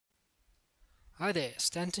Hi there,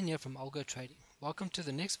 Stanton here from Algotrading. Welcome to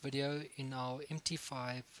the next video in our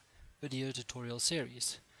MT5 video tutorial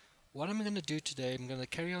series. What I'm going to do today, I'm going to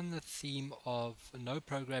carry on the theme of no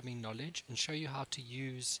programming knowledge and show you how to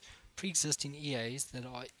use pre-existing EAs that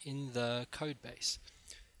are in the code base.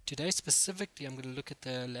 Today specifically I'm going to look at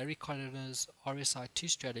the Larry Connor's RSI2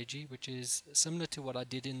 strategy, which is similar to what I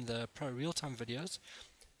did in the Pro Real-Time videos,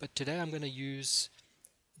 but today I'm going to use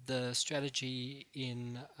the strategy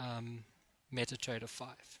in MetaTrader 5.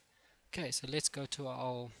 Okay, so let's go to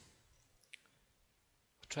our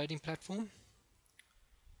trading platform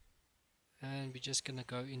and we're just going to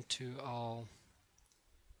go into our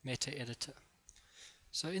meta editor.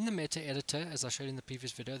 So in the meta editor, as I showed in the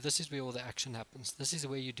previous video, this is where all the action happens. This is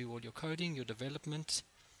where you do all your coding, your development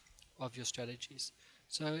of your strategies.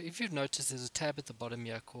 So if you've noticed, there's a tab at the bottom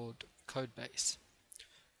here called Code Base.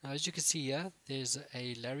 Now, as you can see here, there's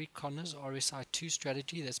a Larry Connor's RSI2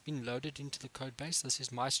 strategy that's been loaded into the code base. This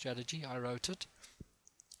is my strategy. I wrote it,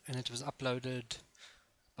 and it was uploaded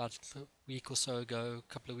about a week or so ago,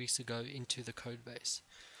 a couple of weeks ago, into the code base.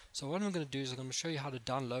 So what I'm going to do is I'm going to show you how to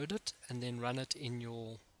download it and then run it in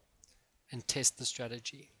and test the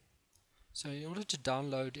strategy. So in order to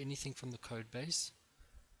download anything from the code base,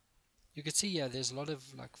 you can see here there's a lot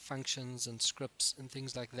of like functions and scripts and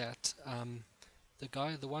things like that.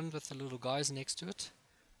 The one with the little guys next to it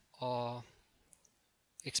are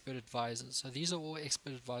expert advisors. So these are all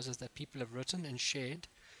expert advisors that people have written and shared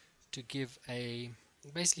to give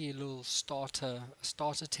basically a little starter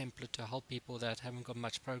template to help people that haven't got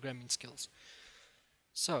much programming skills.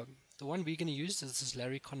 So the one we're going to use is this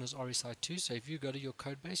Larry Connor's RSI2. So if you go to your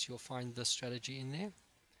code base, you'll find this strategy in there.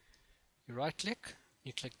 You right click,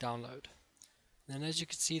 you click download. And then as you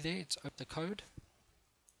can see there, it's open the code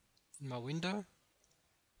in my window.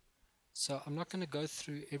 So I'm not going to go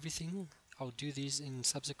through everything. I'll do these in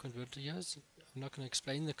subsequent videos. I'm not going to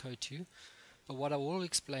explain the code to you, but what I will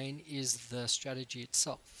explain is the strategy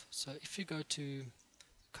itself. So if you go to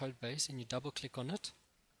the code base and you double click on it,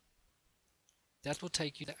 that will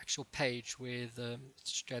take you to the actual page where the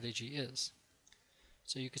strategy is.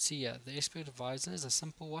 So you can see here, the expert advisor is a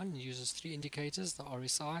simple one. It uses three indicators: the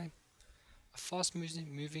RSI, a fast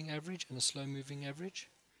moving average, and a slow moving average.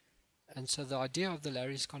 And so the idea of the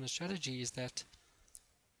Larry Connor strategy is that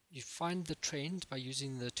you find the trend by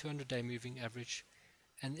using the 200-day moving average,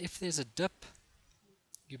 and if there's a dip,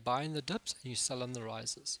 you buy in the dips and you sell on the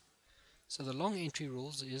rises. So the long entry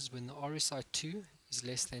rules is when the RSI2 is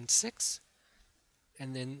less than 6,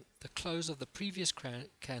 and then the close of the previous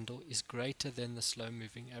candle is greater than the slow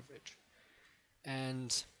moving average.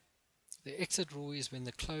 And the exit rule is when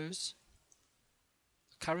the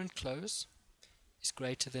current close is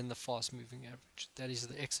greater than the fast moving average. That is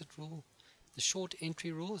the exit rule. The short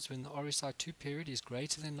entry rule is when the RSI2 period is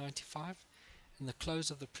greater than 95 and the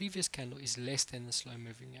close of the previous candle is less than the slow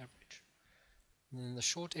moving average. And then the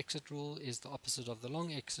short exit rule is the opposite of the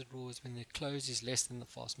long exit rule, is when the close is less than the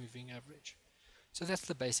fast moving average. So that's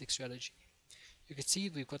the basic strategy. You can see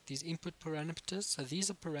we've got these input parameters. So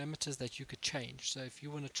these are parameters that you could change. So if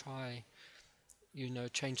you want to try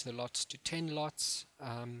change the lots to 10 lots.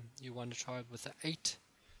 You want to try it with an 8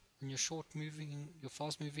 on your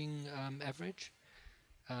fast moving average.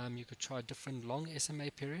 You could try different long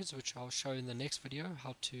SMA periods, which I'll show in the next video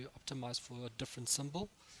how to optimize for a different symbol.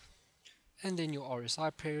 And then your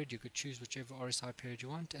RSI period, you could choose whichever RSI period you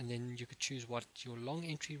want, and then you could choose what your long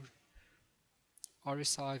entry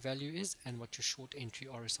RSI value is and what your short entry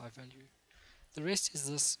RSI value. The rest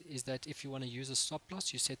is that if you want to use a stop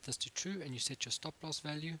loss, you set this to true and you set your stop loss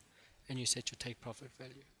value and you set your take profit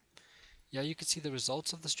value. Yeah, you can see the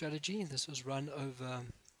results of the strategy. This was run over a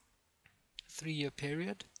 3-year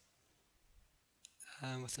period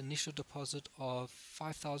with initial deposit of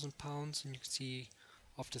 £5,000, and you can see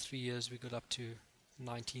after 3 years we got up to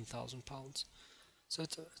 £19,000. So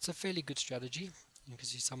it's a fairly good strategy. You can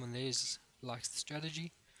see someone there likes the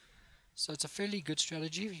strategy. So it's a fairly good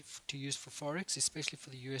strategy to use for Forex, especially for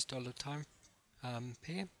the US dollar time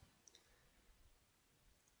pair.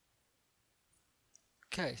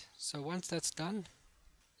 Okay, so once that's done,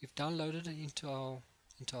 we've downloaded it into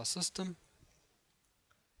our system.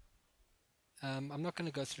 I'm not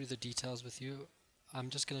going to go through the details with you. I'm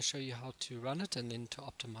just going to show you how to run it and then to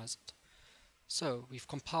optimize it. So we've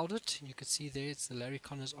compiled it. You can see there it's the Larry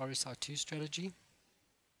Connor's RSI2 strategy.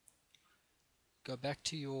 Go back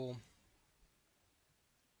to your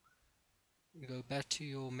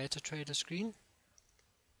MetaTrader screen.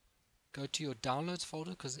 Go to your downloads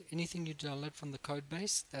folder, because anything you download from the code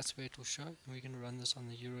base, that's where it will show. And we're going to run this on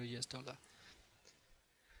the Euro US dollar.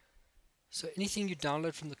 So anything you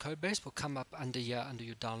download from the code base will come up under here under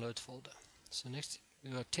your downloads folder. So next we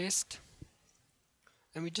go test,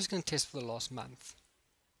 and we're just going to test for the last month,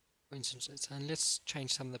 for instance. And let's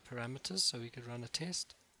change some of the parameters so we could run a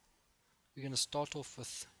test. We're going to start off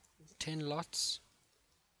with 10 lots,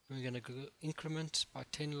 and we're going to go increment by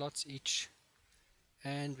 10 lots each,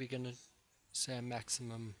 and we're going to say a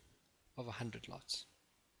maximum of 100 lots.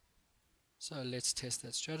 So let's test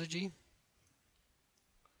that strategy.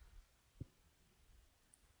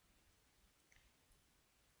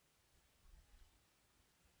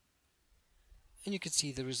 And you can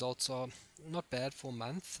see the results are not bad for a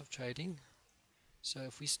month of trading. So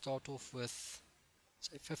if we start off with,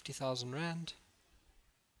 say, 50,000 Rand,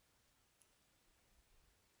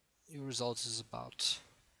 your results is about,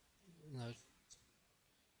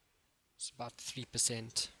 it's about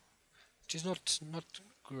 3%, which is not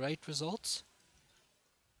great results.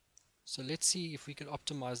 So let's see if we can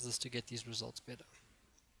optimize this to get these results better.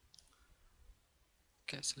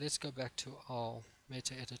 Okay, so let's go back to our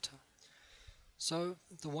meta editor. So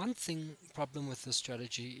the one problem with this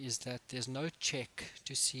strategy is that there's no check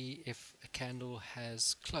to see if a candle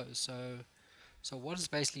has closed. So what it's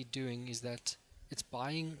basically doing is that it's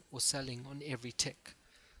buying or selling on every tick.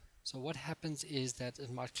 So what happens is that it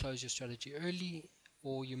might close your strategy early,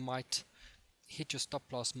 or you might hit your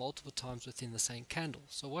stop loss multiple times within the same candle.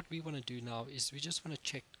 So what we want to do now is we just want to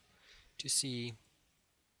check to see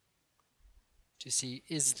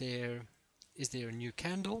is there a new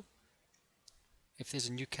candle. If there's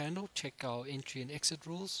a new candle, check our entry and exit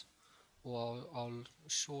rules, or our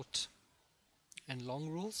short and long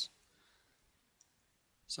rules.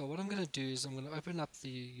 So what I'm going to do is I'm going to open up the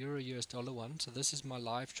Euro US dollar one. So this is my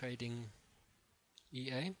live trading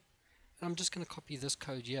EA, and I'm just going to copy this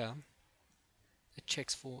code here. It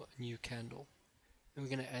checks for a new candle, and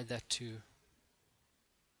we're going to add that to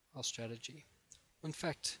our strategy. In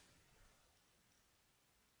fact,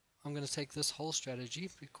 I'm going to take this whole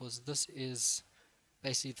strategy because this is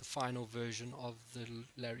basically the final version of the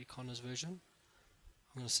Larry Connors version.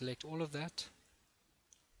 I'm going to select all of that,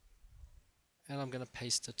 and I'm going to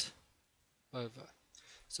paste it over.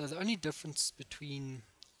 So the only difference between,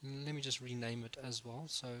 let me just rename it as well,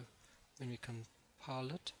 so when we compile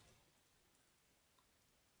it,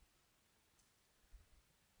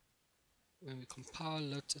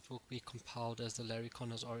 it will be compiled as the Larry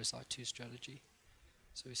Connors RSI2 strategy.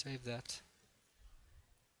 So we save that.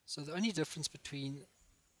 So the only difference between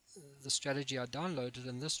the strategy I downloaded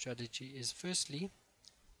and this strategy is, firstly,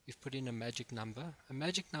 we've put in a magic number. A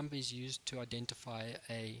magic number is used to identify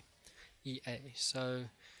a EA. So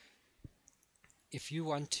if you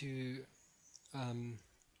want to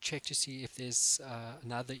check to see if there's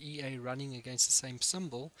another EA running against the same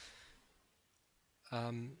symbol,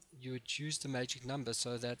 you would use the magic number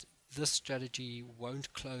so that this strategy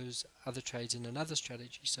won't close other trades in another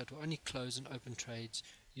strategy. So it will only close and open trades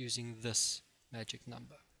using this magic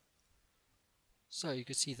number. So you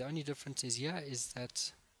can see the only difference is here is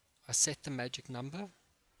that I set the magic number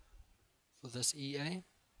for this EA,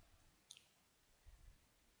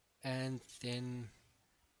 and then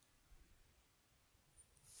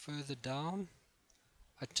further down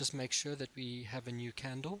I just make sure that we have a new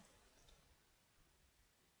candle.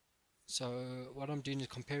 So what I'm doing is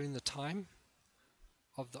comparing the time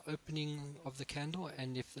of the opening of the candle,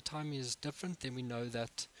 and if the time is different, then we know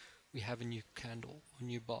that we have a new candle or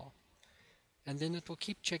new bar. And then it will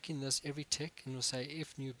keep checking this every tick, and will say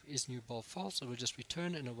if new bar false, it will just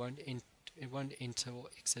return, and it won't enter or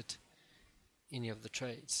exit any of the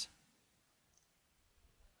trades.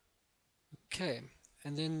 Okay,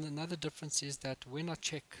 and then another difference is that when I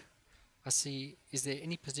check, I see is there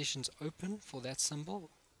any positions open for that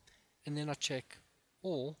symbol, and then I check,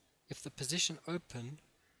 or if the position open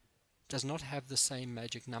does not have the same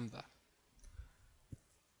magic number.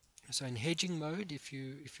 So in hedging mode, if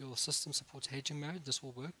your system supports hedging mode, this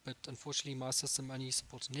will work, but unfortunately my system only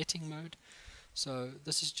supports netting mode. So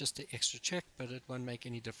this is just the extra check, but it won't make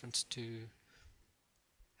any difference to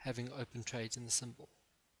having open trades in the symbol.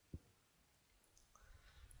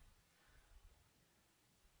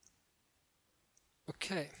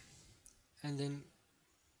 Okay, and then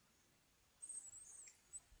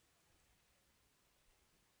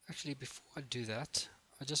actually before I do that,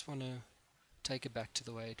 I just want to take it back to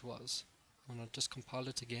the way it was. I'm going to just compile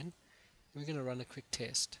it again. We're going to run a quick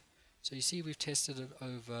test. So you see we've tested it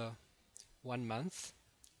over 1 month,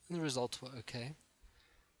 and the results were okay.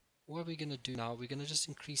 What we're going to do now, we're going to just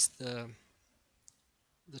increase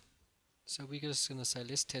so we're just going to say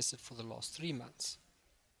let's test it for the last 3 months.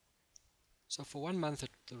 So for 1 month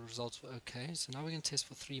the results were okay, so now we're going to test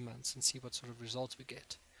for 3 months and see what sort of results we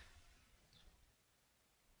get.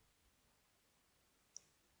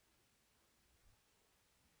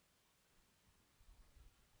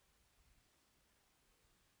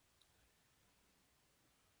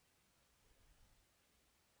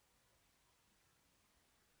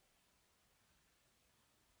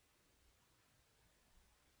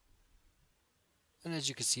 And as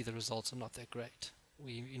you can see, the results are not that great.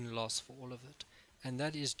 We're in loss for all of it. And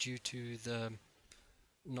that is due to the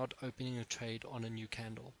not opening a trade on a new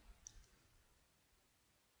candle.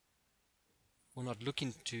 We're not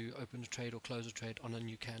looking to open a trade or close a trade on a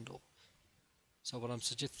new candle. So what I'm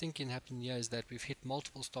thinking happening here is that we've hit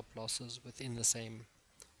multiple stop losses within the same,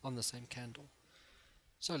 on the same candle.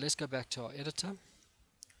 So let's go back to our editor,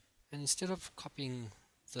 and instead of copying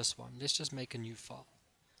this one, let's just make a new file.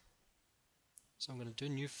 So I'm going to do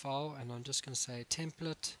a new file, and I'm just going to say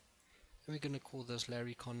template, and we're going to call this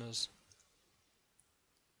Larry Connors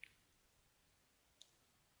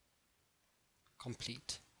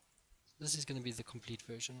complete. This is going to be the complete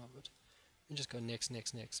version of it. And just go next,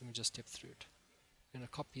 next, next, and we just step through it. We're going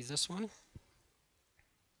to copy this one.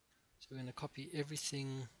 So we're going to copy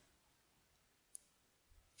everything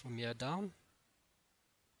from here down.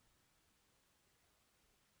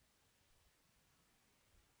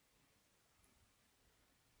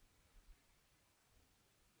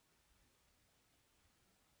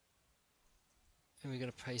 And we're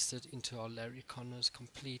going to paste it into our Larry Connors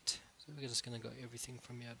complete. So we're just going to go everything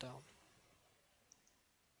from here down.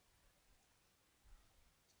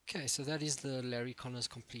 Okay, so that is the Larry Connors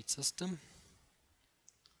complete system.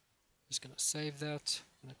 Just going to save that.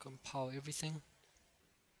 I'm going to compile everything.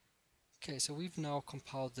 Okay, so we've now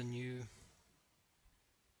compiled the new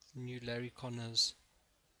Larry Connors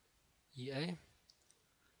EA.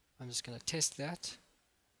 I'm just going to test that.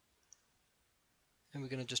 And we're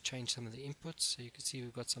going to just change some of the inputs. So you can see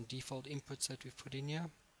we've got some default inputs that we've put in here.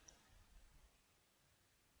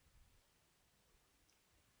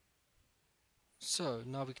 So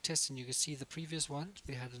now we're testing. You can see the previous one,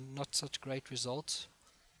 we had not such great results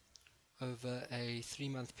over a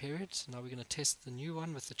 3-month period. So now we're going to test the new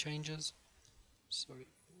one with the changes. Sorry,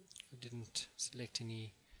 I didn't select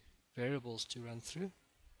any variables to run through.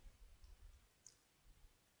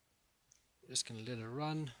 We're just going to let it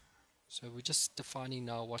run. So we're just defining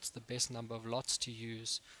now what's the best number of lots to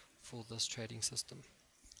use for this trading system.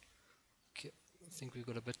 Okay, I think we've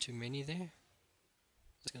got a bit too many there.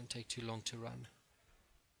 It's going to take too long to run.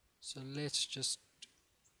 So let's just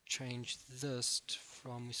change this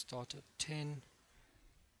from, we start at 10, we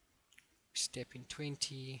step in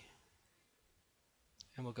 20,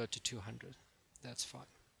 and we'll go to 200. That's fine.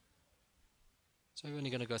 So we're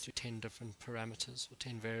only going to go through 10 different parameters or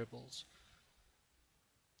 10 variables.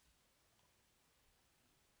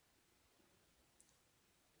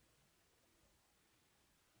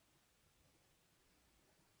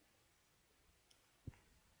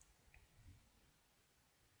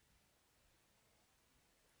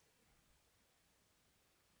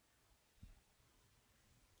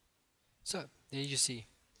 So there you see.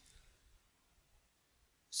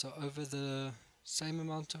 So over the same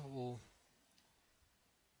amount of, or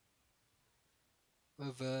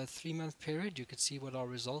over a 3-month period, you can see what our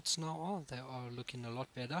results now are. They are looking a lot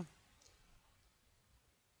better.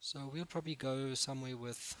 So we'll probably go somewhere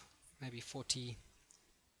with maybe 40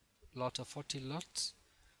 lots.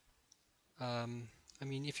 I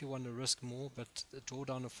mean, if you want to risk more, but the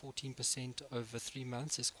drawdown of 14% over 3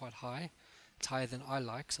 months is quite high. It's higher than I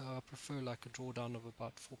like, so I prefer like a drawdown of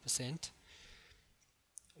about 4%,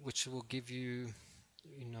 which will give you,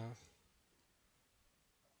 you know,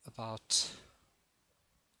 about,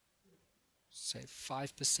 say,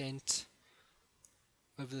 5%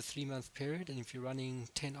 over the 3-month period. And if you're running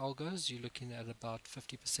 10 algos, you're looking at about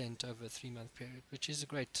 50% over a 3-month period, which is a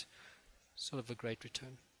great, sort of a great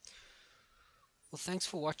return. Well, thanks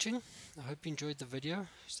for watching. I hope you enjoyed the video.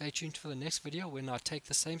 Stay tuned for the next video when I take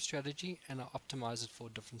the same strategy and I optimize it for a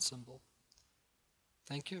different symbol.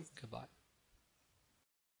 Thank you. Goodbye.